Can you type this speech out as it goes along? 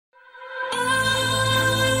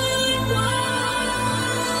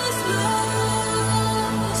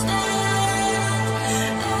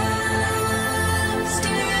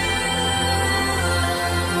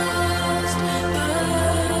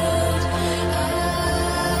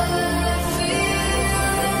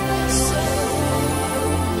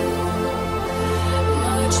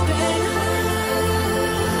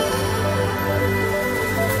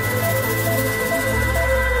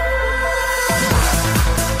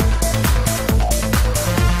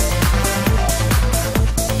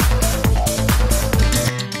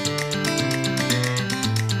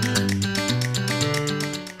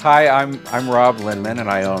Hi, I'm Rob Lindman and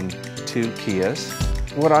I own 2 Kias.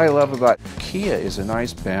 What I love about Kia is a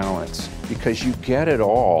nice balance because you get it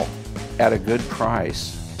all at a good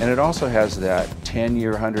price, and it also has that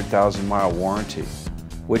 10-year, 100,000-mile warranty,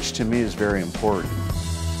 which to me is very important.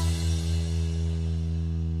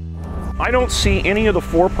 I don't see any of the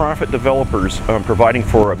for-profit developers providing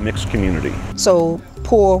for a mixed community. So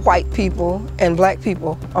poor white people and black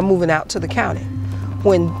people are moving out to the county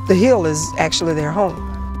when the Hill is actually their home.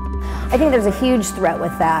 I think there's a huge threat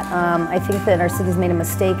with that. I think that our city's made a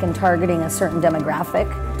mistake in targeting a certain demographic.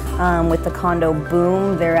 With the condo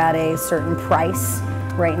boom, they're at a certain price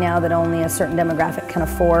right now that only a certain demographic can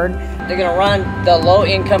afford. They're going to run the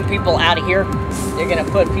low-income people out of here. They're going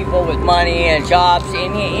to put people with money and jobs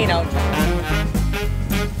in, you know.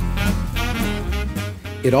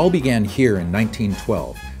 It all began here in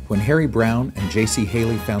 1912 when Harry Brown and J.C.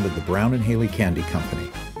 Haley founded the Brown and Haley Candy Company.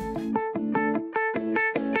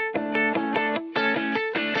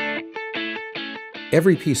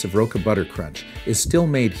 Every piece of Roca Butter Crunch is still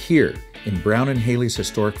made here in Brown and Haley's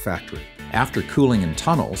historic factory. After cooling in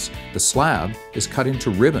tunnels, the slab is cut into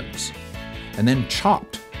ribbons and then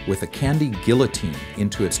chopped with a candy guillotine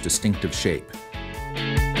into its distinctive shape.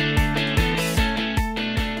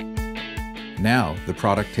 Now the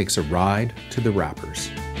product takes a ride to the wrappers.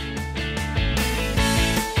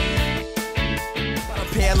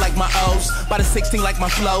 Pair like my O's, by the 16 like my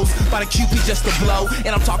flows, by the QP just a blow, and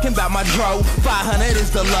I'm talking about my dro. 500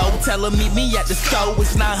 is the low, tell them meet me at the stove.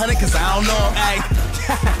 It's 900 cause I don't know,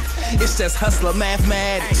 ayy. It's just hustler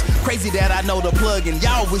mathematics. Crazy that I know the plug and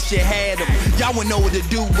y'all wish you had them. Y'all wouldn't know what to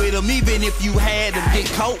do with them even if you had them. Get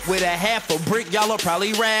caught with a half a brick, y'all'll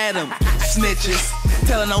probably ride them. Snitches,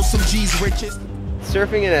 telling on some G's riches.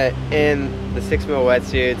 Surfing in the 6mm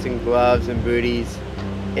wetsuits and gloves and booties,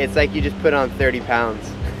 it's like you just put on 30 pounds.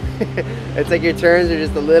 It's like your turns are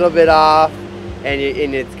just a little bit off, and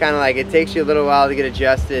it's kind of like it takes you a little while to get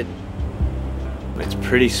adjusted. It's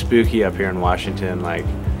pretty spooky up here in Washington, like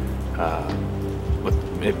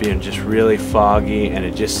with it being just really foggy, and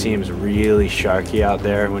it just seems really sharky out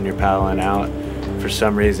there when you're paddling out. For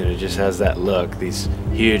some reason, it just has that look, these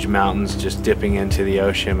huge mountains just dipping into the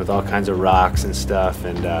ocean with all kinds of rocks and stuff,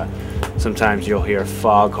 and sometimes you'll hear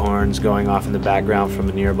fog horns going off in the background from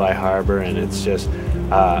a nearby harbor, and it's just,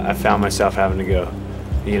 I found myself having to go,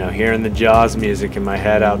 you know, hearing the Jaws music in my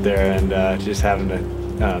head out there and just having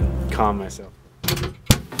to calm myself.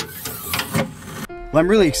 Well, I'm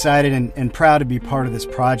really excited and proud to be part of this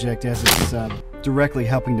project as it's directly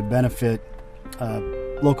helping to benefit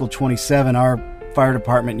Local 27, our fire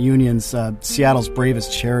department union's Seattle's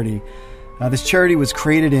bravest charity. This charity was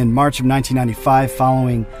created in March of 1995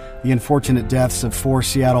 following the unfortunate deaths of 4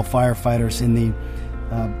 Seattle firefighters in the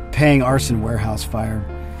Pang arson warehouse fire.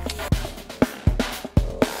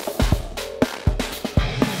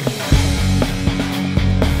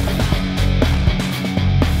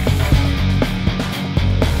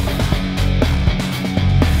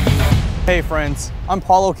 Hey friends, I'm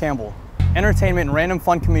Paulo Campbell, Entertainment and Random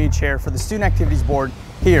Fun Committee Chair for the Student Activities Board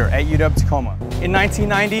here at UW-Tacoma. In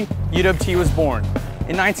 1990, UW-T was born.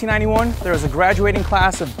 In 1991, there was a graduating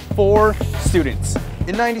class of 4 students.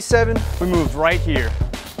 In 97, we moved right here.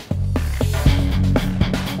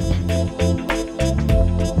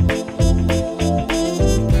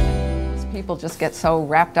 People just get so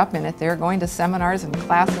wrapped up in it, they're going to seminars and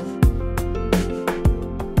classes.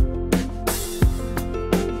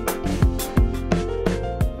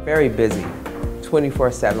 Very busy,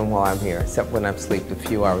 24/7 while I'm here, except when I'm asleep, the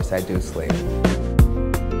few hours I do sleep.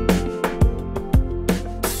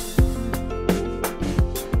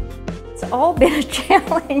 It's all been a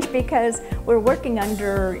challenge because we're working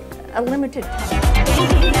under a limited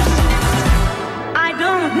time. I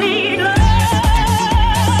don't need love.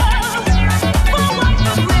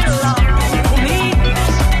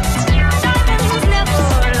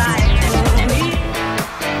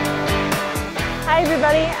 Hi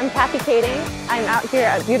everybody, I'm Kathy Kading. I'm out here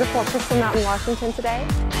at beautiful Crystal Mountain, Washington today.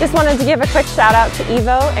 Just wanted to give a quick shout out to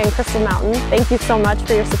Evo and Crystal Mountain. Thank you so much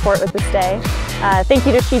for your support with this day. Thank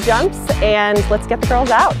you to She Jumps, and let's get the girls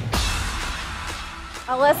out.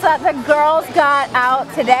 Alyssa, the girls got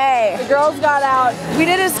out today. The girls got out. We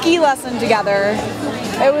did a ski lesson together.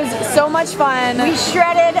 It was so much fun. We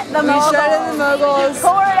shredded the moguls. We shredded the moguls.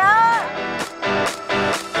 Pour it up.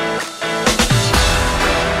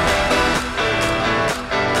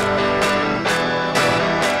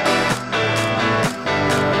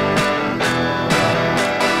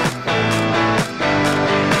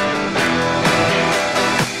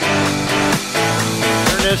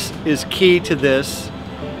 Is key to this,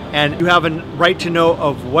 and you have a right to know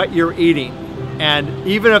of what you're eating And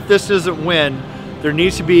even if this doesn't win, there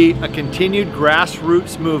needs to be a continued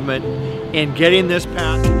grassroots movement in getting this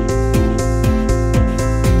passed.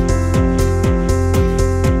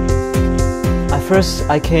 At first,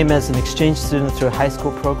 I came as an exchange student through a high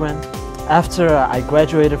school program. After I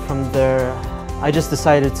graduated from there, I just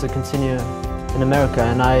decided to continue in America,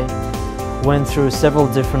 and I went through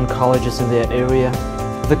several different colleges in the area.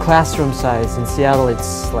 The classroom size in Seattle,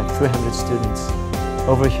 it's like 300 students.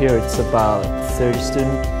 Over here, it's about 30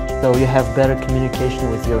 students, so you have better communication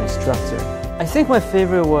with your instructor. I think my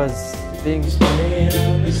favorite was being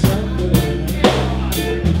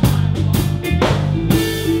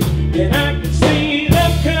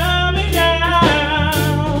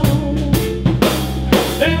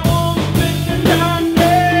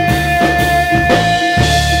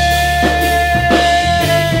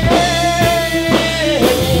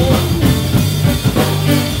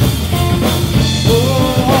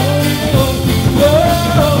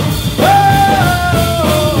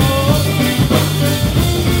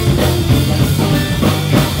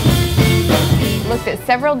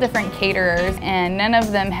several different caterers, and none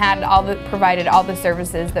of them had provided all the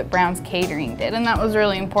services that Brown's Catering did, and that was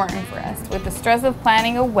really important for us. With the stress of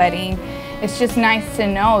planning a wedding, it's just nice to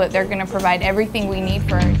know that they're going to provide everything we need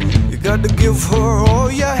for her. You got to give her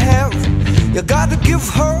all your help. You got to give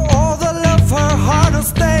her all the love her heart will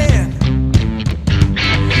stand.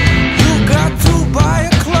 You got to buy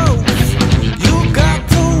her clothes. You got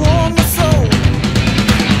to warm her soul.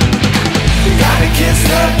 You got to kiss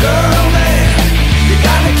the girl, man. You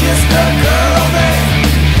gotta kiss the girl, man.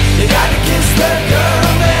 You gotta kiss the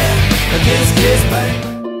girl, man. A kiss, babe.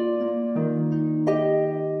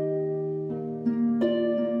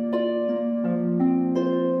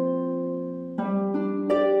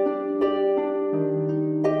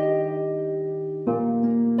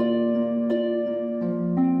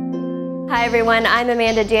 Hi everyone, I'm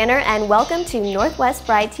Amanda Danner and welcome to Northwest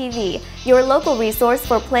Bride TV, your local resource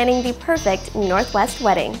for planning the perfect Northwest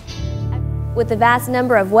wedding. With the vast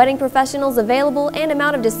number of wedding professionals available and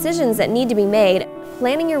amount of decisions that need to be made,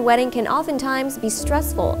 planning your wedding can oftentimes be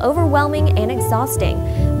stressful, overwhelming, and exhausting,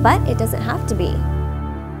 but it doesn't have to be.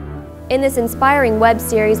 In this inspiring web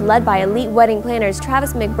series led by elite wedding planners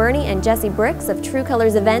Travis McBurney and Jesse Bricks of True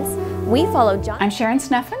Colors Events, we follow John. I'm Sharon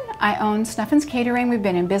Snuffin. I own Snuffin's Catering. We've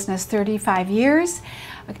been in business 35 years.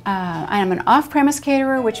 I am an off-premise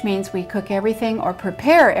caterer, which means we cook everything or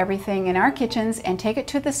prepare everything in our kitchens and take it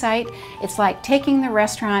to the site. It's like taking the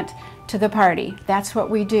restaurant to the party. That's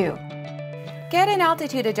what we do. Get an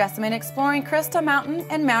altitude adjustment exploring Crystal Mountain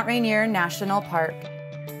and Mount Rainier National Park.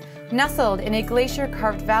 Nestled in a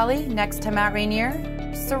glacier-carved valley next to Mount Rainier,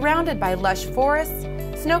 surrounded by lush forests,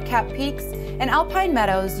 snow-capped peaks, and alpine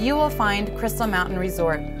meadows, you will find Crystal Mountain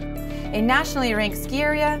Resort. A nationally ranked ski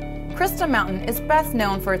area, Crystal Mountain is best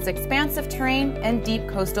known for its expansive terrain and deep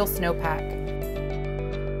coastal snowpack.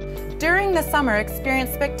 During the summer,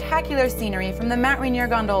 experience spectacular scenery from the Mount Rainier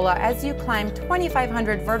Gondola as you climb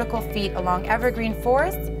 2,500 vertical feet along evergreen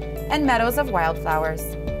forests and meadows of wildflowers.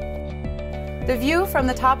 The view from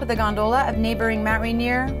the top of the gondola of neighboring Mount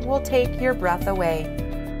Rainier will take your breath away.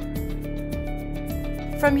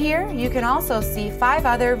 From here, you can also see 5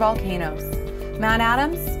 other volcanoes: Mount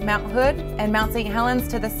Adams, Mount Hood, and Mount St. Helens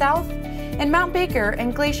to the south, and Mount Baker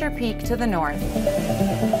and Glacier Peak to the north.